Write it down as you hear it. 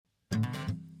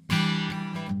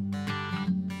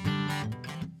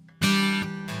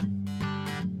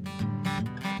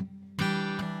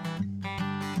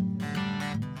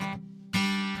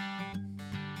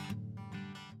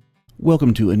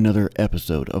Welcome to another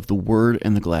episode of the Word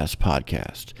and the Glass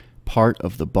podcast, part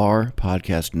of the Bar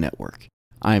Podcast Network.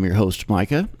 I am your host,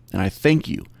 Micah, and I thank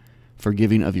you for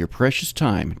giving of your precious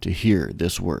time to hear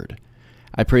this word.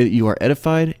 I pray that you are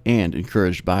edified and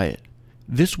encouraged by it.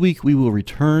 This week we will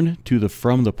return to the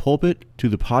From the Pulpit to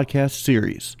the Podcast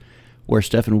series, where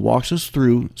Stephen walks us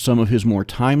through some of his more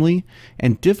timely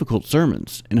and difficult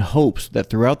sermons in hopes that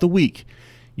throughout the week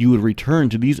you would return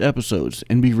to these episodes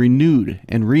and be renewed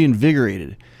and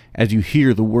reinvigorated as you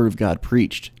hear the Word of God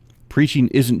preached. Preaching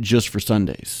isn't just for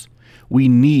Sundays. We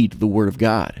need the Word of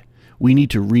God. We need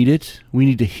to read it. We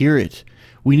need to hear it.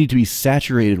 We need to be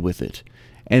saturated with it.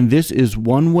 And this is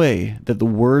one way that the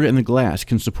Word and the Glass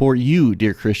can support you,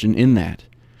 dear Christian, in that.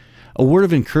 A word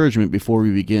of encouragement before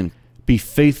we begin. Be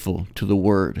faithful to the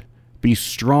Word. Be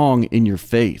strong in your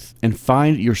faith and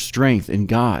find your strength in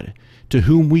God, to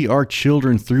whom we are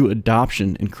children through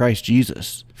adoption in Christ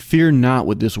Jesus. Fear not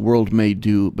what this world may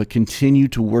do, but continue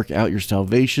to work out your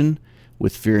salvation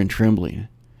with fear and trembling.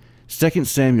 2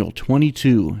 Samuel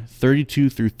 22, 32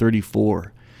 through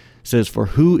 34 says, "For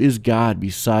who is God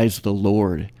besides the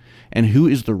Lord? And who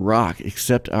is the rock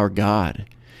except our God?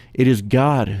 It is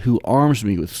God who arms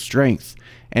me with strength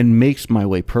and makes my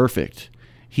way perfect.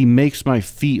 He makes my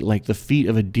feet like the feet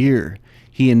of a deer.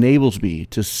 He enables me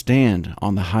to stand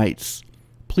on the heights."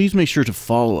 Please make sure to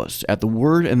follow us at the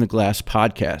Word and the Glass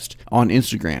podcast on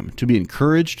Instagram to be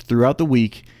encouraged throughout the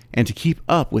week and to keep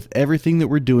up with everything that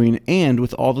we're doing and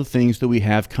with all the things that we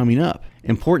have coming up.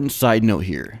 Important side note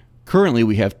here. Currently,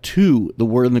 we have two The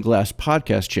Word and the Glass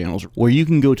podcast channels where you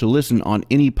can go to listen on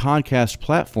any podcast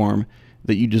platform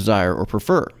that you desire or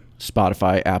prefer.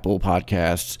 Spotify, Apple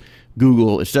Podcasts,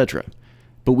 Google, etc.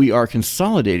 But we are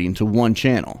consolidating to one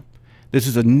channel. This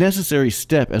is a necessary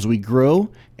step as we grow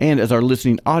and as our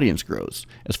listening audience grows,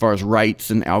 as far as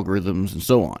rights and algorithms and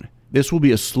so on. This will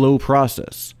be a slow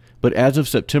process, but as of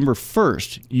September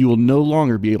 1st, you will no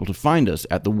longer be able to find us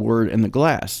at the Word and the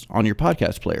Glass on your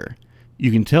podcast player.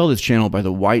 You can tell this channel by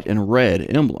the white and red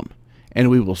emblem, and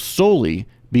we will solely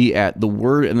be at the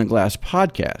Word and the Glass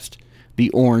podcast, the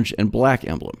orange and black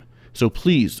emblem. So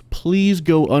please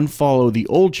go unfollow the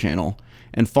old channel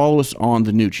and follow us on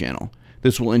the new channel.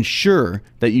 This will ensure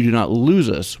that you do not lose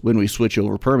us when we switch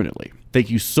over permanently. Thank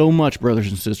you so much, brothers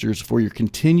and sisters, for your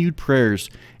continued prayers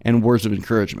and words of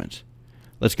encouragement.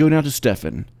 Let's go now to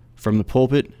Stephen, from the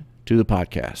pulpit to the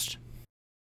podcast.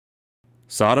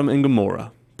 Sodom and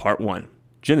Gomorrah, Part 1,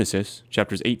 Genesis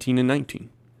chapters 18 and 19.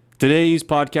 Today's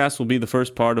podcast will be the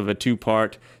first part of a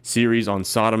two-part series on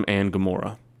Sodom and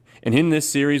Gomorrah. And in this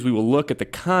series, we will look at the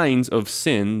kinds of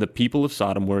sin the people of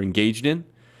Sodom were engaged in,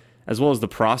 as well as the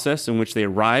process in which they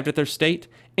arrived at their state,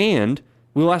 and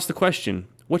we'll ask the question,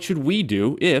 what should we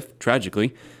do if,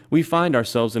 tragically, we find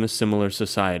ourselves in a similar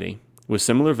society with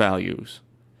similar values?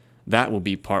 That will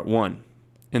be part 1.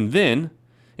 And then,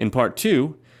 in part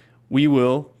 2, we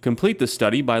will complete the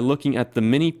study by looking at the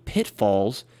many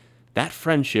pitfalls that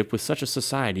friendship with such a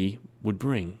society would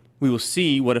bring. We will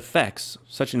see what effects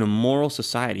such an immoral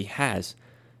society has,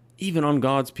 even on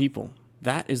God's people.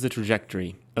 That is the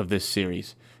trajectory of this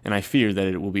series, and I fear that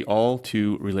it will be all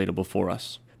too relatable for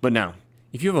us. But now,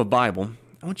 if you have a Bible,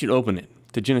 I want you to open it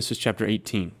to Genesis chapter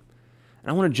 18.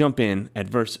 And I want to jump in at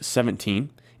verse 17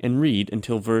 and read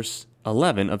until verse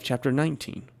 11 of chapter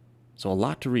 19. So a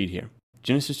lot to read here.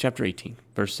 Genesis chapter 18,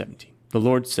 verse 17. The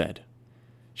Lord said,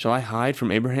 "Shall I hide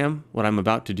from Abraham what I am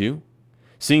about to do?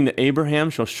 Seeing that Abraham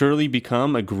shall surely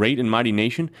become a great and mighty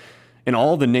nation, and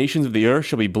all the nations of the earth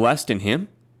shall be blessed in him?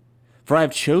 For I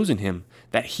have chosen him,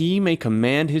 that he may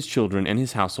command his children and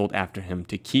his household after him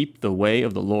to keep the way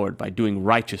of the Lord by doing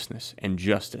righteousness and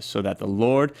justice, so that the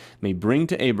Lord may bring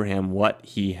to Abraham what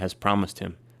he has promised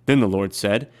him." Then the Lord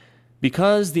said,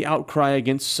 "Because the outcry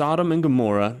against Sodom and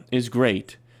Gomorrah is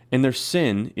great, and their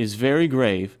sin is very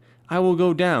grave, I will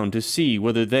go down to see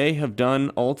whether they have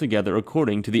done altogether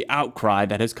according to the outcry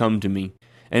that has come to me,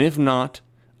 and if not,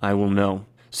 I will know."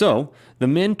 So the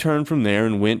men turned from there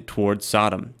and went toward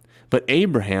Sodom. But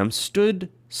Abraham stood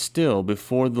still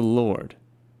before the Lord.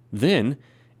 Then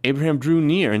Abraham drew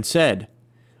near and said,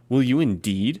 "Will you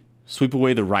indeed sweep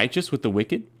away the righteous with the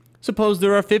wicked? Suppose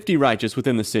there are 50 righteous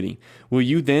within the city. Will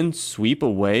you then sweep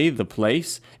away the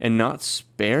place and not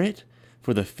spare it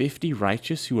for the 50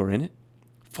 righteous who are in it?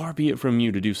 Far be it from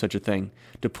you to do such a thing,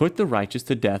 to put the righteous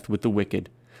to death with the wicked,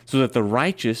 so that the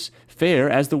righteous fare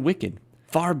as the wicked.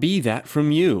 Far be that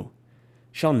from you.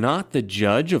 Shall not the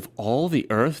judge of all the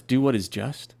earth do what is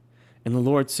just?" And the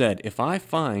Lord said, "If I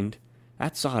find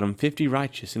at Sodom 50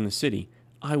 righteous in the city,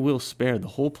 I will spare the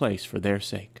whole place for their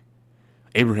sake."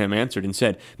 Abraham answered and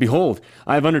said, Behold,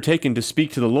 I have undertaken to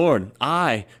speak to the Lord,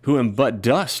 I, who am but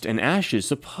dust and ashes.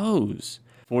 Suppose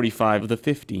 45 of the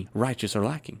 50 righteous are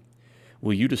lacking.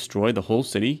 Will you destroy the whole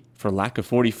city for lack of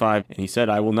 45? And he said,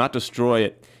 I will not destroy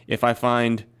it if I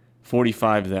find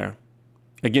 45 there.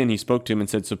 Again he spoke to him and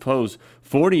said, Suppose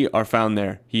 40 are found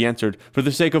there. He answered, For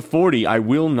the sake of 40 I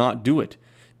will not do it.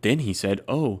 Then he said,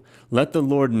 Oh, let the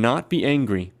Lord not be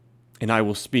angry, and I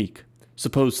will speak.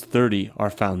 Suppose 30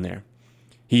 are found there.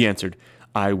 He answered,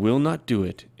 I will not do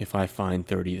it if I find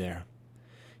 30 there.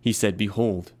 He said,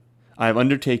 Behold, I have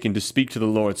undertaken to speak to the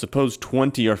Lord. Suppose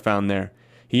 20 are found there.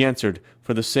 He answered,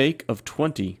 For the sake of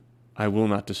 20 I will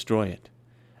not destroy it.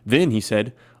 Then he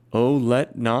said, Oh,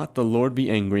 let not the Lord be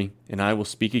angry, and I will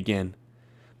speak again.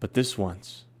 But this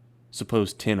once,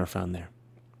 suppose 10 are found there.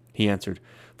 He answered,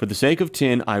 For the sake of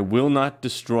 10 I will not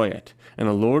destroy it. And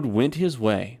the Lord went his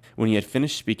way when he had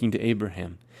finished speaking to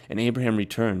Abraham, and Abraham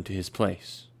returned to his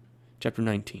place. Chapter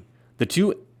 19. The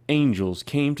two angels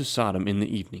came to Sodom in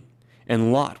the evening,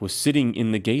 and Lot was sitting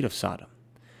in the gate of Sodom.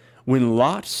 When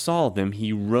Lot saw them,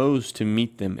 he rose to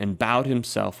meet them and bowed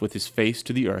himself with his face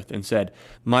to the earth and said,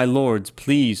 My lords,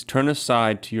 please turn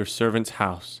aside to your servant's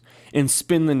house and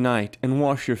spend the night and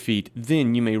wash your feet.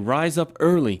 Then you may rise up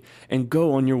early and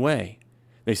go on your way.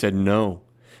 They said, No,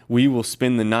 we will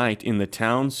spend the night in the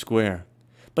town square.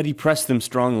 But he pressed them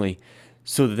strongly,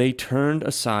 so that they turned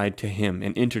aside to him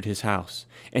and entered his house.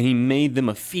 And he made them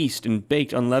a feast and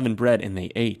baked unleavened bread, and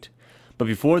they ate. But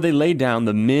before they lay down,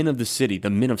 the men of the city, the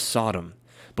men of Sodom,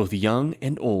 both young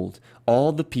and old,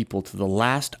 all the people to the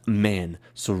last man,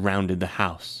 surrounded the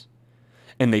house.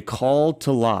 And they called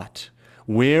to Lot,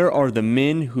 Where are the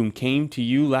men whom came to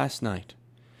you last night?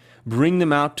 Bring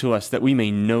them out to us, that we may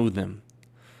know them.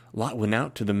 Lot went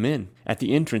out to the men at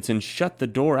the entrance and shut the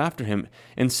door after him,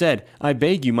 and said, I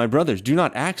beg you, my brothers, do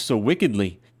not act so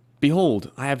wickedly.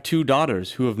 Behold, I have 2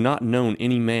 daughters who have not known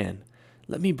any man.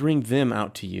 Let me bring them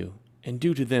out to you, and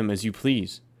do to them as you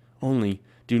please. Only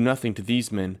do nothing to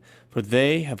these men, for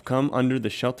they have come under the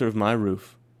shelter of my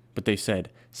roof. But they said,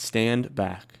 Stand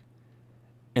back.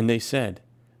 And they said,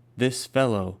 This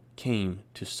fellow came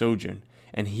to sojourn,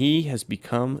 and he has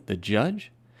become the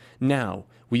judge? Now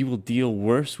we will deal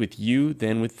worse with you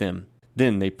than with them.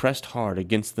 Then they pressed hard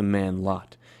against the man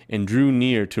Lot, and drew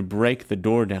near to break the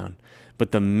door down.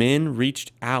 But the men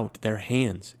reached out their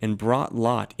hands, and brought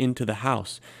Lot into the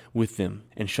house with them,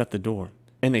 and shut the door.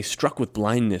 And they struck with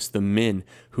blindness the men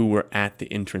who were at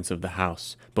the entrance of the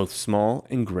house, both small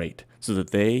and great, so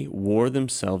that they wore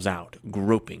themselves out,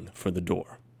 groping for the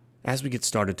door. As we get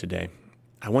started today,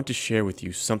 I want to share with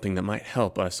you something that might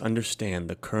help us understand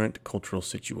the current cultural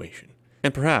situation,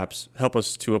 and perhaps help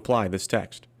us to apply this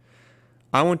text.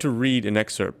 I want to read an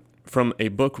excerpt from a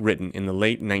book written in the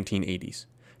late 1980s,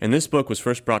 and this book was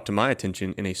first brought to my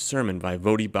attention in a sermon by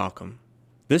Voddie Baucham.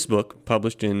 This book,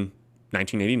 published in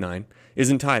 1989, is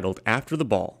entitled After the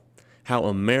Ball, How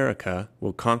America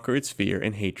Will Conquer Its Fear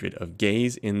and Hatred of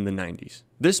Gays in the 90s.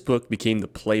 This book became the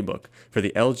playbook for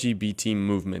the LGBT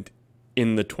movement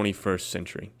in the 21st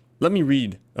century. Let me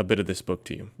read a bit of this book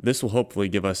to you. This will hopefully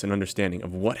give us an understanding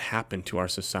of what happened to our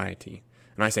society.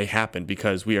 And I say happened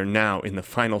because we are now in the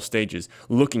final stages,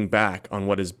 looking back on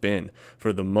what has been,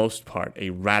 for the most part, a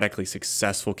radically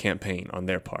successful campaign on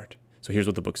their part. So here's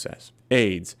what the book says.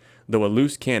 AIDS, though a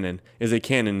loose cannon, is a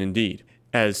cannon indeed.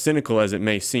 As cynical as it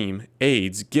may seem,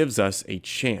 AIDS gives us a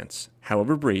chance,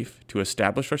 however brief, to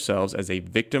establish ourselves as a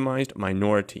victimized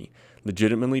minority,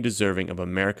 legitimately deserving of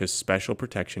America's special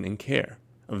protection and care.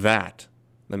 That,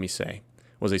 let me say,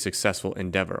 was a successful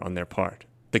endeavor on their part.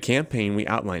 The campaign we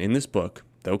outline in this book,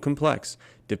 though complex,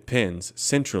 depends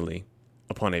centrally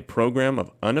upon a program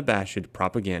of unabashed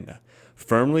propaganda,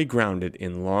 firmly grounded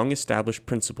in long-established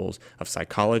principles of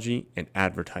psychology and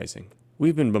advertising.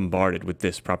 We've been bombarded with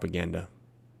this propaganda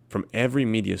from every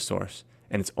media source,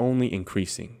 and it's only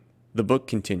increasing. The book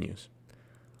continues.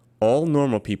 All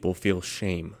normal people feel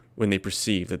shame when they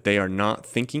perceive that they are not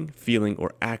thinking, feeling,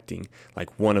 or acting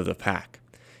like one of the pack.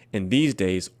 In these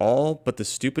days, all but the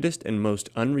stupidest and most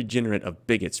unregenerate of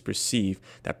bigots perceive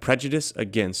that prejudice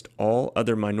against all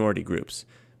other minority groups,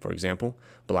 for example,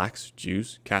 blacks,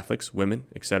 Jews, Catholics, women,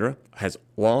 etc., has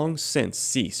long since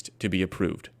ceased to be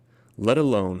approved, let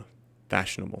alone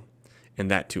fashionable, and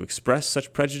that to express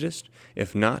such prejudice,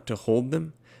 if not to hold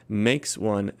them, makes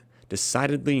one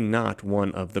decidedly not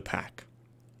one of the pack.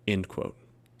 End quote.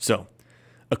 So,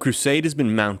 a crusade has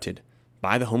been mounted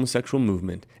by the homosexual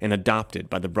movement and adopted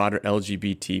by the broader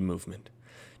LGBT movement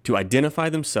to identify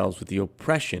themselves with the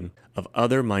oppression of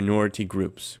other minority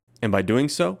groups. And by doing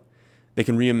so, they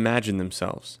can reimagine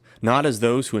themselves, not as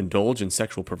those who indulge in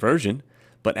sexual perversion,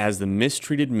 but as the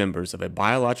mistreated members of a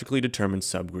biologically determined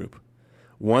subgroup.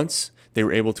 Once they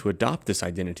were able to adopt this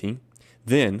identity,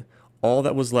 then all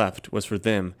that was left was for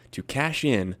them to cash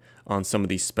in on some of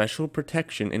the special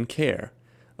protection and care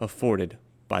afforded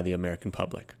by the American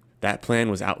public. That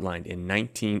plan was outlined in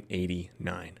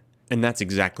 1989, and that's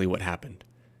exactly what happened.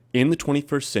 In the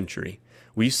 21st century,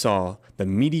 we saw the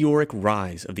meteoric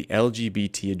rise of the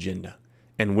LGBT agenda,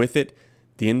 and with it,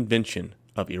 the invention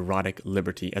of erotic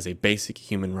liberty as a basic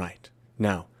human right.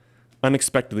 Now,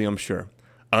 unexpectedly, I'm sure,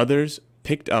 others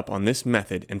picked up on this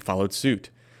method and followed suit,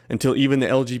 until even the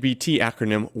LGBT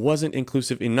acronym wasn't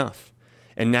inclusive enough.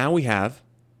 And now we have,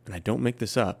 and I don't make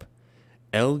this up,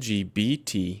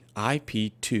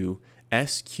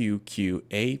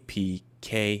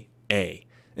 LGBTIP2SQQAPKA.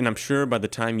 And I'm sure by the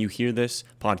time you hear this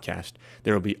podcast,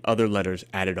 there will be other letters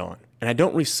added on. And I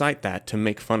don't recite that to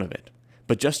make fun of it,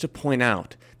 but just to point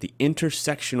out the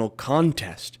intersectional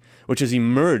contest which has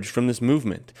emerged from this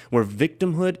movement, where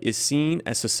victimhood is seen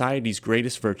as society's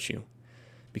greatest virtue.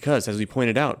 Because, as we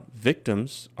pointed out,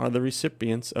 victims are the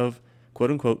recipients of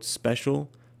quote-unquote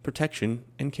special protection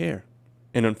and care.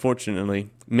 And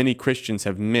unfortunately, many Christians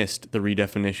have missed the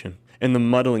redefinition and the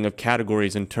muddling of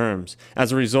categories and terms.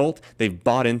 As a result, they've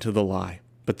bought into the lie.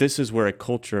 But this is where a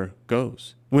culture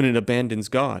goes when it abandons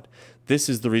God. This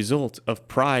is the result of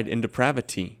pride and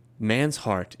depravity. Man's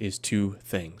heart is two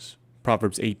things.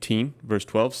 Proverbs 18, verse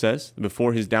 12 says,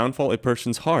 before his downfall, a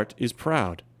person's heart is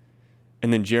proud.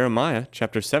 And then Jeremiah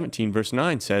chapter 17, verse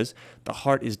 9 says, the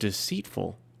heart is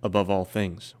deceitful above all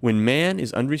things. When man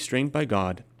is unrestrained by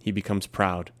God, he becomes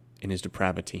proud in his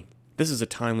depravity. This is a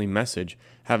timely message,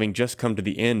 having just come to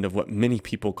the end of what many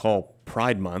people call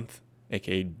Pride Month,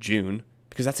 aka June,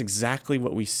 because that's exactly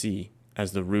what we see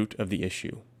as the root of the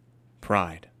issue.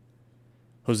 Pride.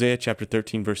 Hosea chapter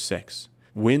 13, verse 6.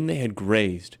 When they had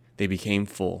grazed, they became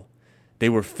full. They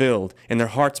were filled, and their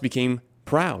hearts became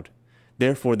proud.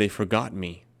 Therefore they forgot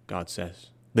me, God says.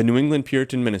 The New England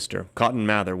Puritan minister, Cotton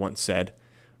Mather, once said,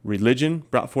 religion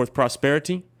brought forth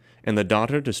prosperity, and the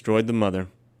daughter destroyed the mother.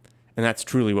 And that's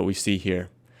truly what we see here.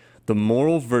 The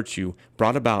moral virtue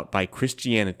brought about by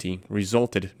Christianity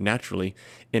resulted, naturally,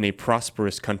 in a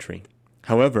prosperous country.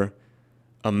 However,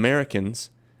 Americans,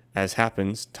 as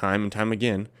happens time and time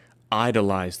again,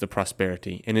 idolized the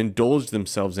prosperity and indulged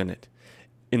themselves in it.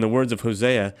 In the words of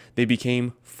Hosea, they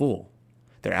became full.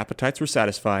 Their appetites were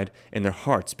satisfied, and their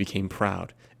hearts became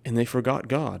proud, and they forgot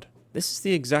God. This is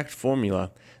the exact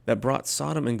formula that brought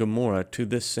Sodom and Gomorrah to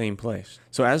this same place.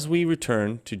 So as we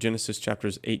return to Genesis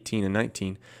chapters 18 and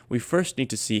 19, we first need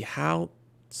to see how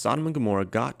Sodom and Gomorrah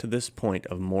got to this point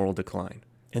of moral decline.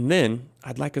 And then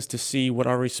I'd like us to see what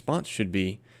our response should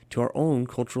be to our own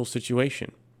cultural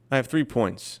situation. I have 3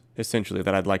 points, essentially,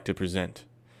 that I'd like to present.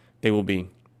 They will be,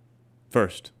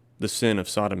 first, the sin of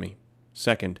sodomy.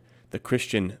 Second, the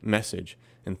Christian message.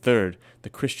 And third, the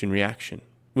Christian reaction,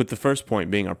 with the first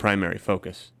point being our primary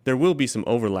focus. There will be some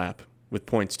overlap with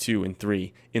points 2 and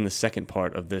 3 in the second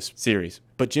part of this series.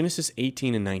 But Genesis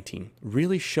 18 and 19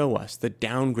 really show us the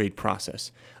downgrade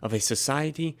process of a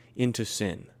society into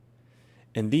sin.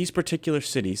 And these particular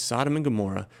cities, Sodom and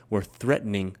Gomorrah, were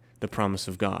threatening the promise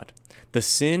of God. The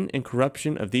sin and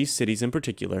corruption of these cities in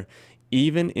particular,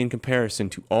 even in comparison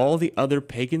to all the other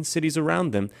pagan cities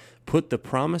around them, put the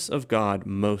promise of God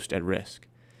most at risk.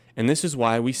 And this is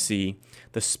why we see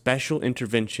the special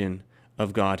intervention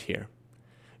of God here.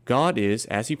 God is,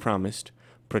 as he promised,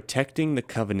 protecting the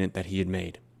covenant that he had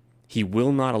made. He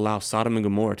will not allow Sodom and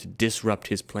Gomorrah to disrupt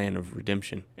his plan of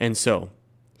redemption. And so,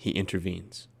 he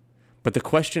intervenes. But the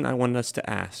question I want us to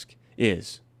ask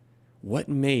is, what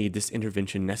made this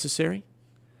intervention necessary?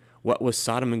 What was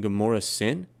Sodom and Gomorrah's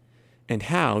sin? And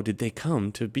how did they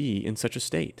come to be in such a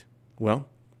state? Well,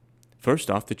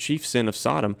 first off, the chief sin of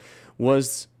Sodom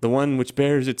was the one which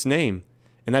bears its name,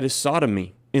 and that is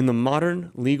sodomy. In the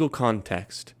modern legal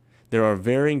context, there are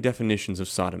varying definitions of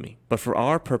sodomy, but for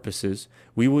our purposes,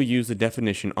 we will use the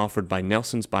definition offered by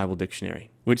Nelson's Bible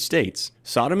Dictionary, which states,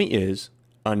 sodomy is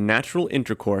unnatural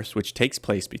intercourse which takes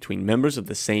place between members of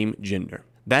the same gender.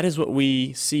 That is what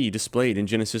we see displayed in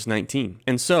Genesis 19.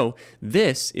 And so,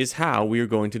 this is how we are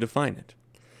going to define it.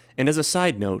 And as a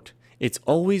side note, it's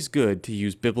always good to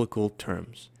use biblical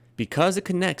terms, because it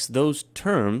connects those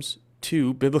terms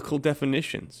to biblical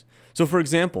definitions. So for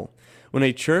example, when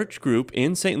a church group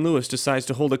in St. Louis decides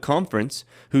to hold a conference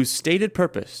whose stated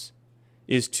purpose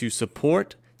is to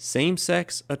support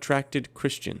same-sex attracted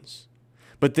Christians,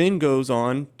 but then goes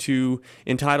on to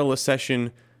entitle a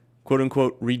session,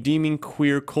 quote-unquote, redeeming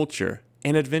queer culture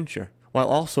and adventure, while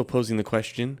also posing the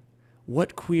question,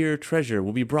 what queer treasure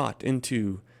will be brought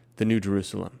into the New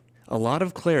Jerusalem? A lot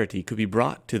of clarity could be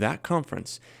brought to that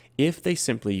conference if they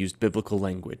simply used biblical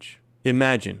language.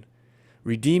 Imagine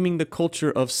redeeming the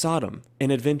culture of Sodom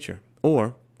and adventure,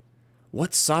 or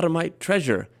what sodomite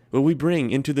treasure will we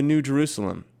bring into the New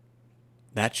Jerusalem?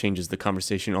 That changes the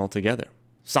conversation altogether.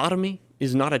 Sodomy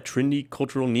is not a trendy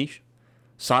cultural niche.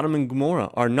 Sodom and Gomorrah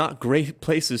are not great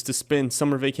places to spend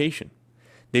summer vacation.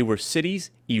 They were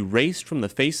cities erased from the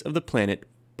face of the planet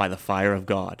by the fire of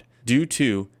God due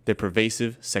to their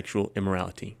pervasive sexual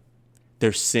immorality.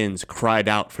 Their sins cried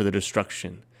out for their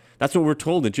destruction. That's what we're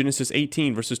told in Genesis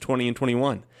 18, verses 20 and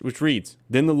 21, which reads,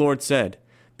 "Then the Lord said,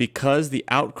 because the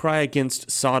outcry against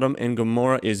Sodom and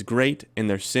Gomorrah is great and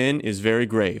their sin is very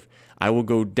grave, I will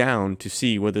go down to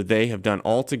see whether they have done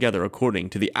altogether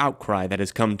according to the outcry that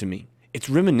has come to me." It's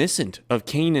reminiscent of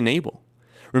Cain and Abel.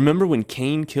 Remember when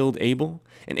Cain killed Abel,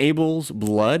 and Abel's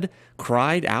blood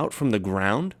cried out from the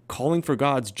ground, calling for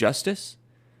God's justice?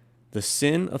 The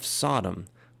sin of Sodom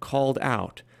called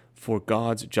out for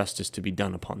God's justice to be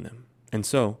done upon them. And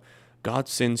so, God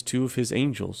sends 2 of his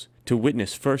angels to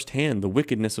witness firsthand the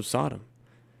wickedness of Sodom.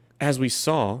 As we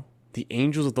saw, the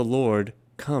angels of the Lord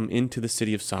come into the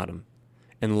city of Sodom,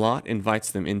 and Lot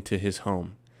invites them into his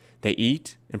home. They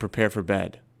eat and prepare for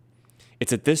bed.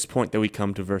 It's at this point that we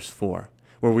come to verse 4,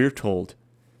 where we are told,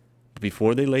 "But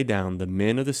before they lay down, the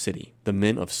men of the city, the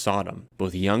men of Sodom,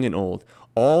 both young and old,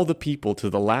 all the people to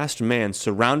the last man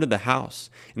surrounded the house,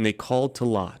 and they called to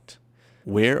Lot,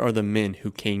 'Where are the men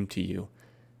who came to you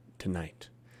tonight?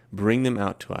 Bring them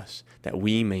out to us, that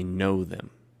we may know them.'"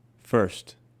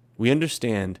 First, we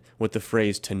understand what the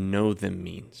phrase "to know them"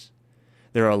 means.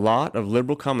 There are a lot of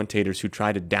liberal commentators who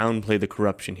try to downplay the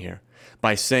corruption here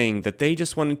by saying that they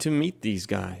just wanted to meet these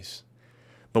guys.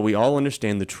 But we all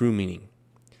understand the true meaning.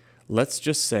 Let's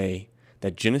just say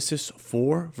that Genesis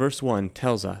 4 verse 1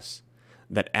 tells us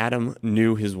that Adam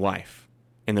knew his wife,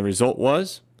 and the result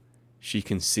was she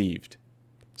conceived.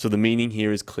 So the meaning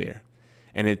here is clear,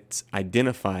 and it's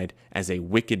identified as a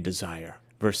wicked desire.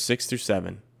 Verse 6 through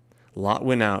 7, Lot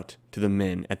went out to the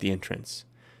men at the entrance,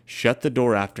 shut the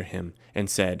door after him, and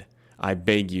said, "I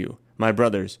beg you, my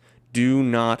brothers, do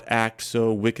not act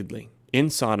so wickedly." In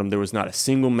Sodom there was not a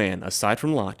single man, aside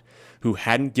from Lot, who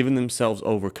hadn't given themselves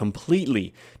over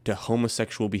completely to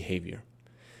homosexual behavior.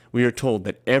 We are told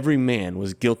that every man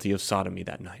was guilty of sodomy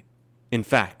that night. In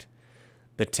fact,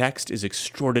 the text is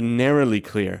extraordinarily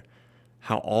clear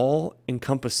how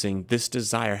all-encompassing this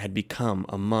desire had become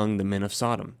among the men of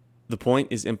Sodom. The point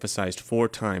is emphasized 4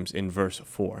 times in verse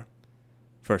 4.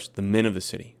 First, the men of the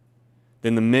city.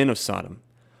 Then the men of Sodom,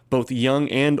 both young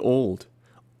and old.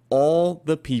 All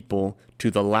the people to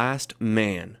the last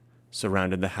man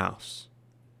surrounded the house.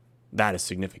 That is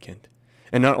significant.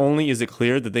 And not only is it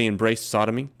clear that they embraced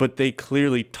sodomy, but they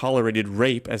clearly tolerated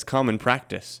rape as common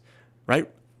practice, right?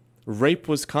 Rape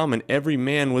was common. Every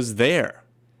man was there.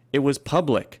 It was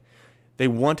public. They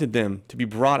wanted them to be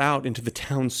brought out into the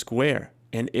town square,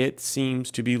 and it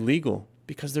seems to be legal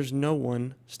because there's no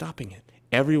one stopping it.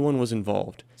 Everyone was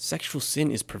involved. Sexual sin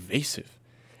is pervasive.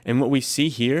 And what we see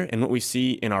here and what we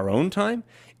see in our own time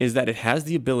is that it has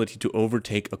the ability to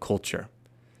overtake a culture.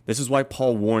 This is why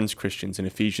Paul warns Christians in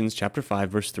Ephesians chapter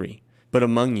 5, verse 3. "But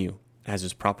among you, as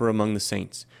is proper among the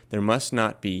saints, there must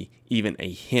not be even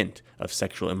a hint of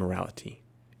sexual immorality."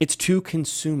 It's too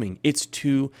consuming. It's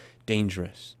too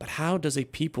dangerous. But how does a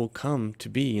people come to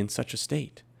be in such a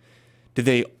state? Did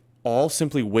they all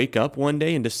simply wake up one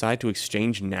day and decide to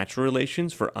exchange natural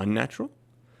relations for unnatural?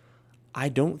 I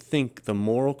don't think the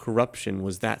moral corruption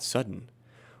was that sudden.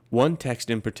 One text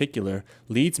in particular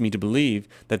leads me to believe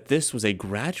that this was a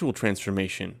gradual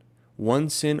transformation. One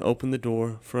sin opened the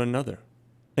door for another.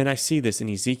 And I see this in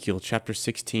Ezekiel chapter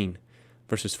 16,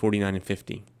 verses 49 and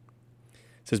 50.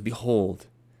 It says, "Behold,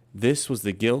 this was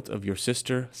the guilt of your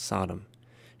sister Sodom.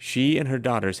 She and her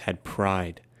daughters had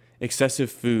pride,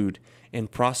 excessive food, and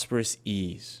prosperous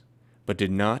ease, but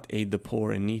did not aid the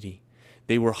poor and needy.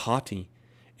 They were haughty,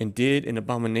 and did an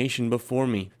abomination before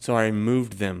me, so I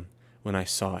removed them when I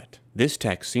saw it." This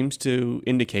text seems to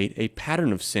indicate a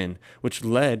pattern of sin which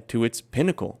led to its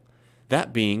pinnacle,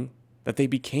 that being that they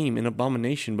became an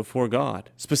abomination before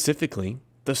God, specifically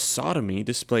the sodomy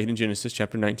displayed in Genesis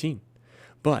chapter 19.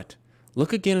 But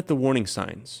look again at the warning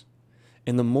signs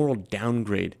and the moral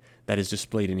downgrade that is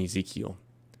displayed in Ezekiel.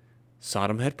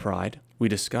 Sodom had pride. We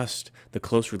discussed the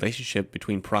close relationship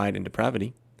between pride and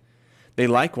depravity. They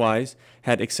likewise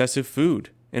had excessive food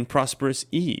and prosperous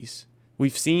ease.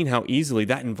 We've seen how easily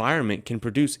that environment can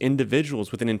produce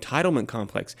individuals with an entitlement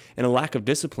complex and a lack of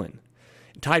discipline.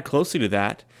 Tied closely to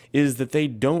that is that they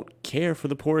don't care for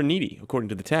the poor and needy, according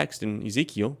to the text in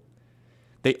Ezekiel.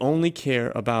 They only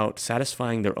care about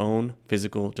satisfying their own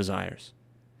physical desires.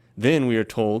 Then we are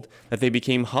told that they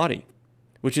became haughty,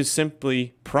 which is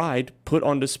simply pride put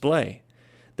on display.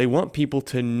 They want people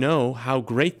to know how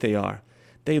great they are.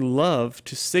 They love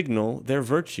to signal their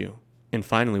virtue. And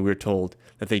finally, we're told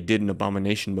that they did an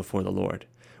abomination before the Lord,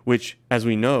 which, as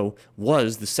we know,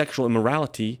 was the sexual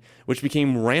immorality which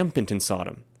became rampant in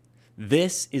Sodom.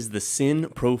 This is the sin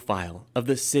profile of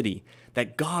the city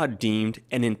that God deemed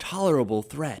an intolerable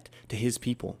threat to his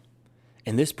people.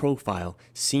 And this profile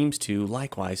seems to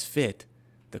likewise fit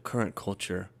the current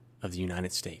culture of the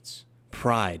United States.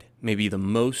 Pride may be the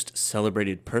most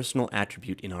celebrated personal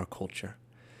attribute in our culture.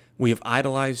 We have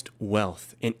idolized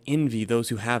wealth and envy those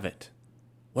who have it.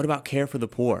 What about care for the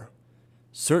poor?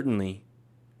 Certainly,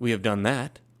 we have done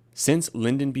that. Since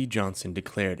Lyndon B. Johnson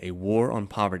declared a war on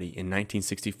poverty in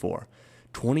 1964,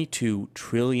 $22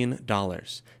 trillion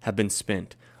have been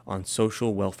spent on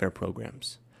social welfare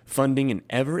programs, funding an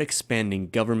ever-expanding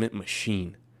government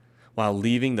machine, while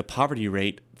leaving the poverty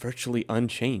rate virtually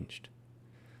unchanged.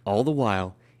 All the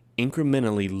while,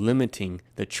 incrementally limiting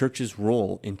the church's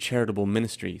role in charitable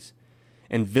ministries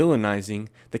and villainizing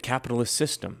the capitalist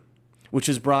system, which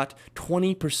has brought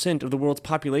 20% of the world's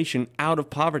population out of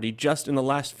poverty just in the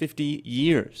last 50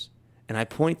 years. And I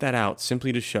point that out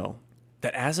simply to show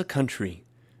that as a country,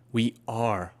 we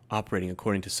are operating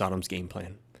according to Sodom's game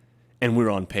plan, and we're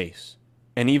on pace.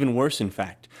 And even worse, in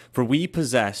fact, for we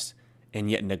possess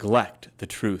and yet neglect the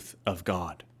truth of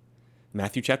God.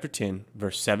 Matthew chapter 10,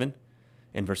 verse 7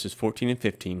 and verses 14 and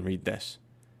 15 read this.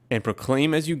 And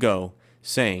proclaim as you go,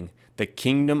 saying, the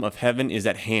kingdom of heaven is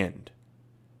at hand.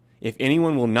 If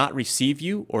anyone will not receive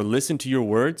you or listen to your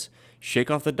words,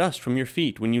 shake off the dust from your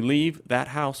feet when you leave that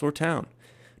house or town.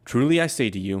 Truly I say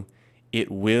to you, it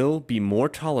will be more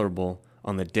tolerable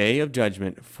on the day of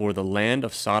judgment for the land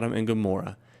of Sodom and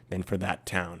Gomorrah than for that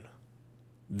town.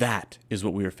 That is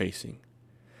what we are facing.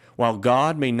 While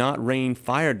God may not rain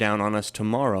fire down on us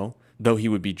tomorrow, though he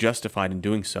would be justified in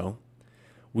doing so,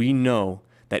 we know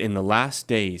that in the last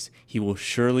days he will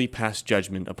surely pass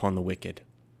judgment upon the wicked.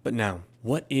 But now,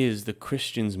 what is the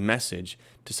Christian's message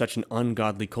to such an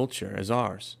ungodly culture as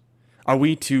ours? Are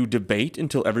we to debate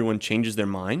until everyone changes their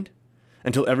mind?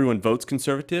 Until everyone votes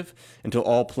conservative? Until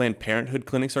all Planned Parenthood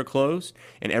clinics are closed?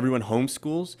 And everyone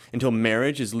homeschools? Until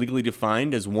marriage is legally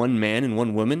defined as one man and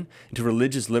one woman? Until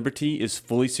religious liberty is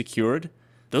fully secured?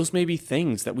 Those may be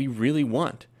things that we really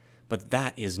want, but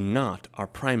that is not our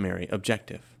primary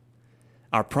objective.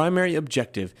 Our primary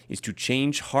objective is to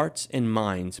change hearts and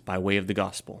minds by way of the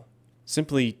gospel.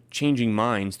 Simply changing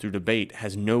minds through debate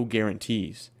has no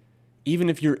guarantees. Even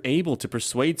if you're able to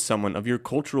persuade someone of your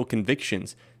cultural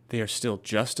convictions, they are still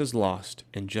just as lost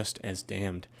and just as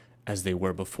damned as they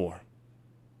were before.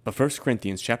 But 1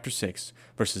 Corinthians chapter 6,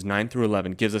 verses 9 through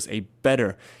 11 gives us a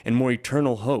better and more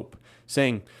eternal hope,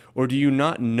 saying, or do you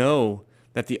not know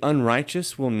that the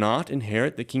unrighteous will not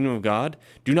inherit the kingdom of God?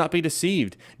 Do not be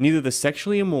deceived. Neither the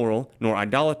sexually immoral, nor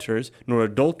idolaters, nor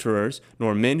adulterers,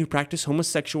 nor men who practice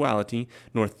homosexuality,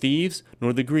 nor thieves,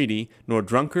 nor the greedy, nor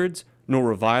drunkards, nor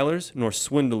revilers, nor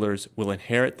swindlers will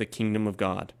inherit the kingdom of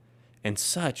God. And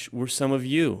such were some of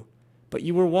you. But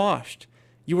you were washed,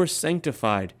 you were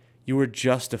sanctified, you were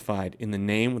justified in the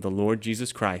name of the Lord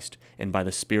Jesus Christ and by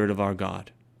the Spirit of our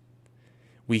God.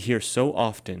 We hear so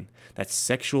often that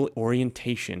sexual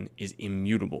orientation is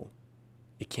immutable.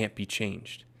 It can't be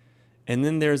changed. And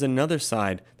then there's another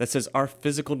side that says our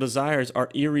physical desires are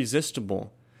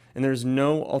irresistible and there's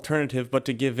no alternative but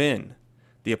to give in.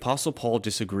 The Apostle Paul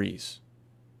disagrees.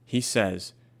 He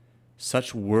says,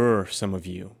 such were some of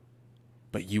you,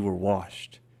 but you were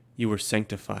washed, you were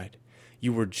sanctified,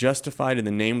 you were justified in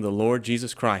the name of the Lord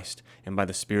Jesus Christ and by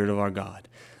the Spirit of our God.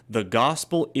 The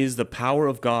gospel is the power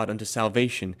of God unto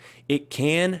salvation. It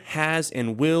can, has,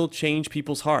 and will change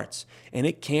people's hearts, and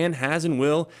it can, has, and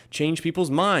will change people's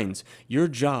minds. Your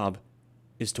job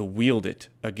is to wield it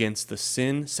against the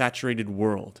sin-saturated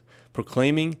world,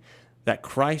 proclaiming that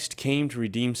Christ came to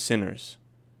redeem sinners,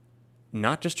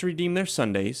 not just to redeem their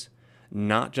Sundays,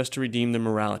 not just to redeem their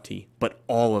morality, but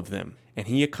all of them. And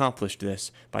he accomplished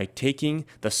this by taking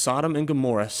the Sodom and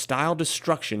Gomorrah style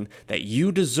destruction that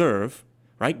you deserve,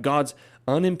 right? God's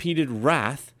unimpeded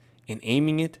wrath, and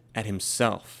aiming it at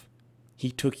himself. He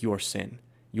took your sin,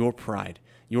 your pride,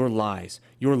 your lies,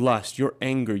 your lust, your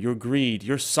anger, your greed,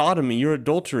 your sodomy, your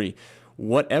adultery.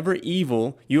 Whatever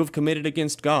evil you have committed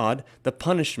against God, the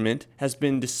punishment has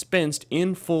been dispensed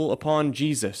in full upon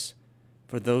Jesus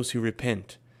for those who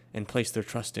repent and place their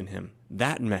trust in him.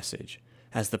 That message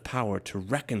has the power to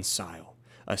reconcile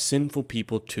a sinful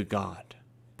people to God.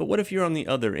 But what if you're on the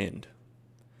other end?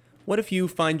 What if you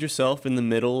find yourself in the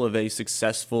middle of a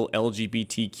successful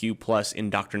LGBTQ plus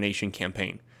indoctrination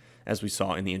campaign, as we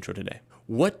saw in the intro today?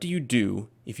 What do you do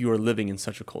if you are living in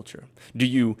such a culture? Do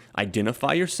you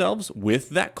identify yourselves with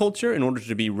that culture in order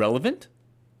to be relevant?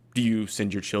 Do you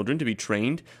send your children to be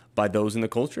trained by those in the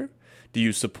culture? Do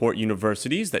you support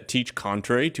universities that teach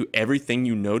contrary to everything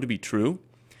you know to be true?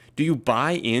 Do you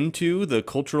buy into the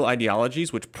cultural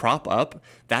ideologies which prop up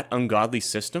that ungodly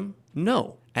system?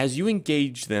 No. As you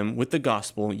engage them with the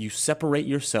gospel, you separate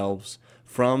yourselves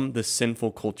from the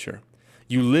sinful culture.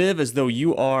 You live as though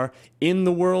you are in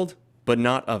the world, but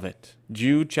not of it.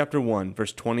 Jude chapter 1,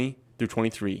 verse 20 through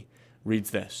 23 reads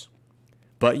this: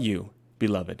 "But you,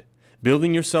 beloved,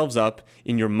 building yourselves up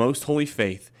in your most holy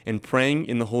faith and praying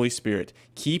in the Holy Spirit,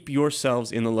 keep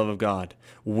yourselves in the love of God,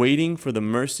 waiting for the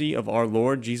mercy of our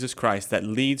Lord Jesus Christ that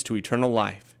leads to eternal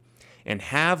life. And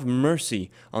have mercy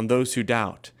on those who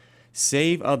doubt.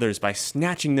 Save others by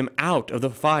snatching them out of the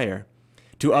fire.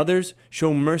 To others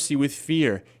show mercy with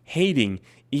fear, hating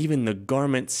even the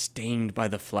garment stained by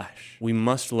the flesh." We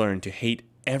must learn to hate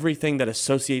everything that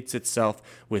associates itself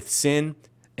with sin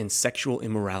and sexual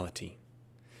immorality.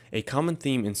 A common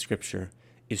theme in Scripture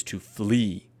is to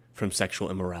flee from sexual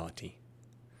immorality.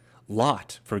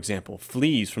 Lot, for example,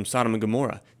 flees from Sodom and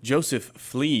Gomorrah. Joseph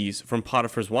flees from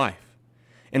Potiphar's wife.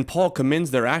 And Paul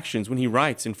commends their actions when he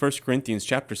writes in 1 Corinthians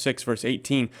chapter 6, verse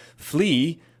 18,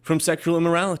 "Flee from sexual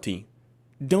immorality."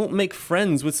 Don't make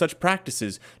friends with such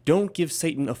practices. Don't give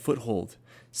Satan a foothold.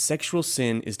 Sexual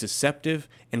sin is deceptive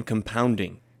and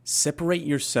compounding. Separate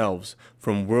yourselves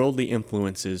from worldly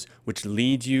influences which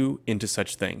lead you into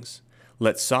such things.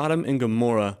 Let Sodom and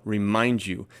Gomorrah remind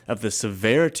you of the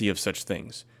severity of such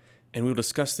things. And we'll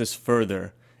discuss this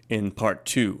further in part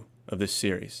 2 of this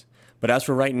series. But as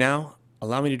for right now,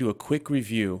 allow me to do a quick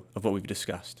review of what we've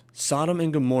discussed. Sodom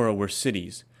and Gomorrah were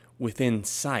cities within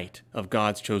sight of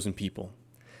God's chosen people.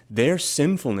 Their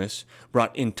sinfulness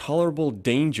brought intolerable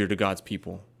danger to God's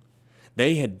people.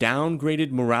 They had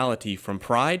downgraded morality from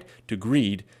pride to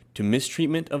greed to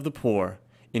mistreatment of the poor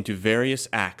into various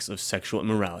acts of sexual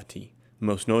immorality,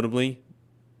 most notably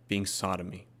being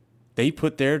sodomy. They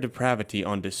put their depravity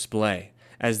on display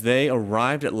as they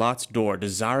arrived at Lot's door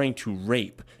desiring to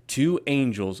rape 2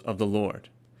 angels of the Lord.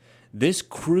 This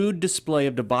crude display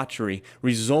of debauchery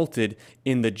resulted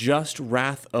in the just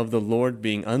wrath of the Lord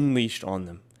being unleashed on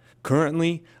them.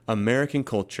 Currently, American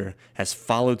culture has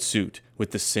followed suit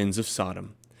with the sins of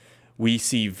Sodom. We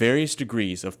see various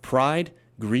degrees of pride,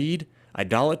 greed,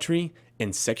 idolatry,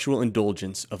 and sexual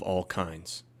indulgence of all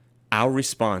kinds. Our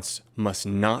response must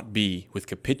not be with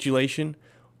capitulation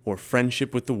or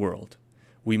friendship with the world.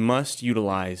 We must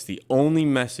utilize the only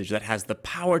message that has the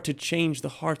power to change the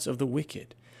hearts of the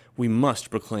wicked. We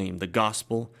must proclaim the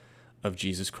gospel of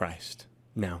Jesus Christ.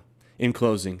 Now, in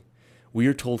closing, we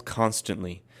are told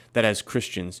constantly that as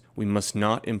Christians, we must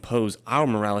not impose our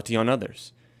morality on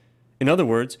others. In other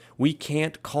words, we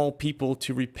can't call people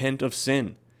to repent of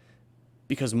sin,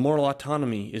 because moral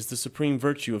autonomy is the supreme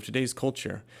virtue of today's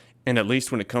culture, and at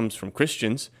least when it comes from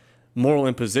Christians, moral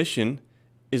imposition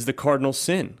is the cardinal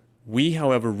sin. We,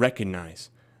 however, recognize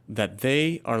that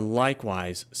they are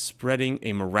likewise spreading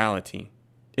a morality.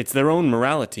 It's their own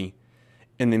morality,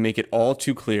 and they make it all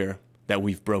too clear that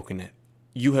we've broken it.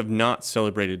 You have not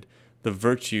celebrated the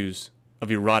virtues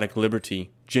of erotic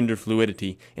liberty, gender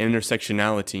fluidity, and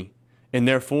intersectionality, and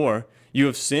therefore you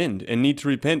have sinned and need to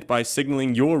repent by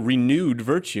signaling your renewed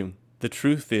virtue. The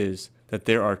truth is that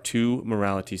there are 2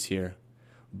 moralities here.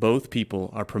 Both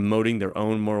people are promoting their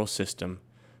own moral system.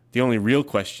 The only real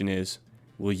question is,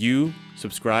 will you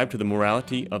subscribe to the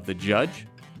morality of the judge?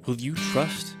 Will you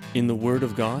trust in the Word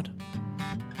of God?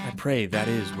 I pray that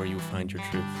is where you will find your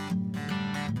truth.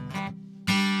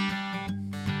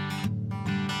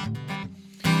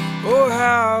 Oh,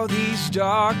 how these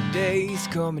dark days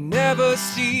come and never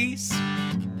cease.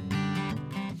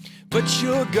 But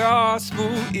your gospel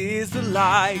is the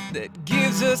light that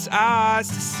gives us eyes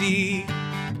to see.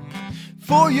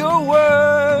 For your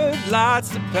word lights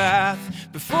the path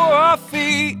before our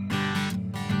feet.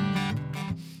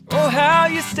 Oh, how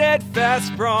your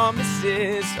steadfast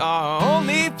promises are our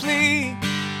only plea.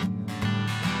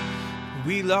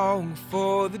 We long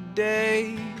for the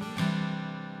day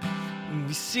when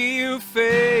we see you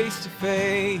face to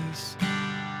face.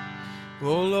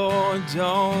 Oh Lord,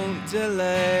 don't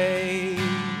delay.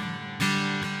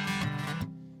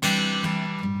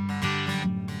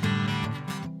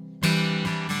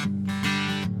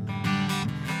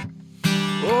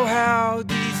 Oh, how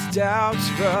these doubts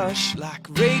rush like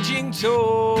raging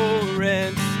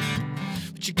torrents,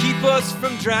 but you keep us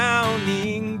from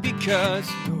drowning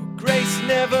because your grace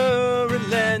never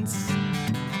relents.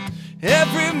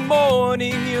 Every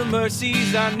morning your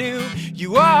mercies are new.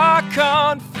 You are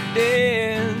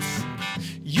confidence.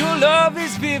 Your love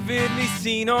is vividly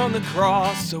seen on the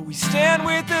cross. So we stand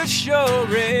with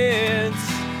assurance,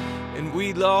 and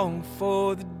we long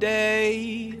for the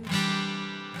day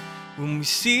when we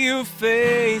see you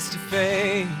face to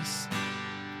face.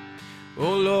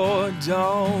 Oh Lord,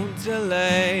 don't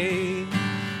delay.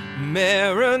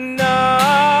 Maranatha,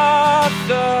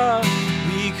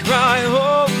 we cry,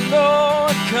 oh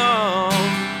Lord, come.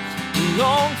 We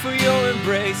long for your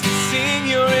embrace to sing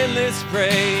your endless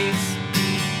praise.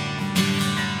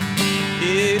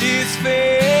 It is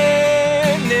finished,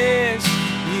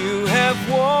 you have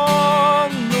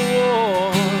won the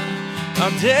war.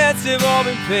 Our debts have all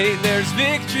been paid, there's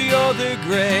victory over the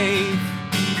grave.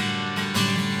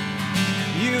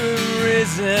 You are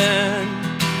risen,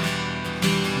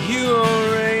 you are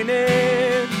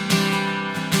reigning,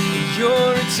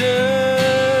 you're returning,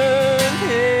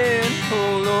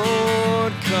 oh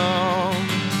Lord, come.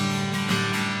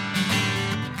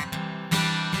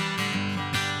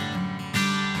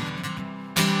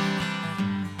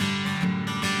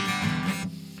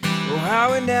 Oh, how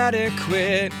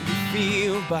inadequate we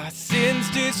feel by sin's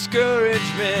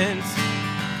discouragement,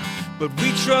 but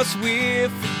we trust we're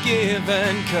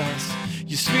forgiven, 'cause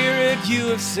your Spirit you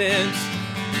have sent.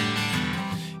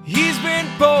 He's been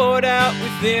poured out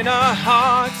within our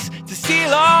hearts to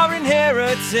seal our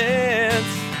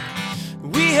inheritance.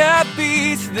 We have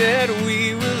peace that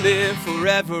we will live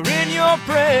forever in your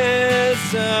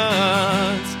presence,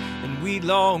 and we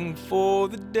long for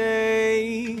the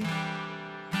day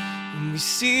when we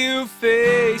see you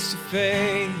face to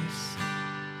face.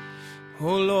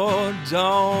 Oh Lord,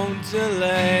 don't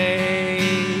delay.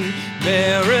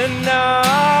 Maranatha,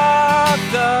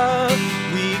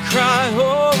 we cry,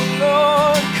 oh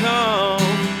Lord,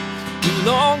 come. We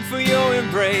long for your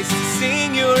embrace to sing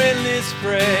your endless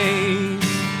praise.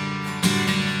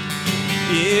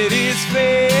 It is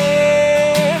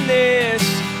finished,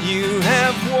 you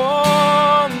have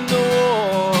won the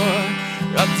war.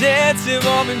 Our debts have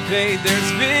all been paid,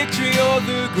 there's victory over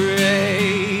the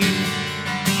grave.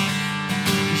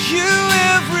 You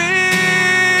have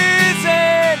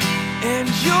risen, and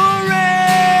you're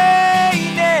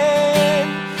reigning.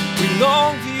 We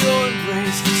long for your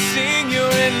embrace to sing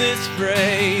your endless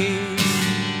praise.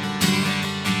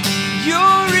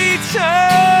 You're returning,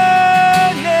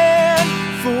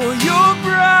 for your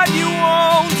bride you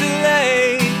won't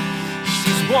delay.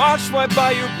 She's washed white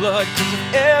by your blood, 'cause of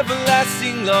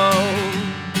everlasting love.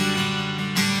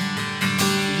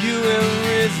 You have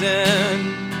risen,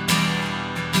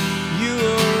 you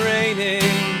are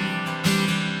reigning,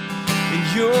 and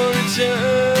you're returning,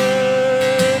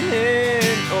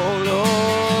 oh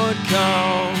Lord,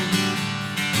 come.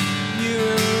 You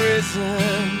are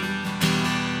risen,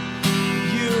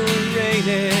 you are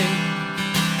reigning,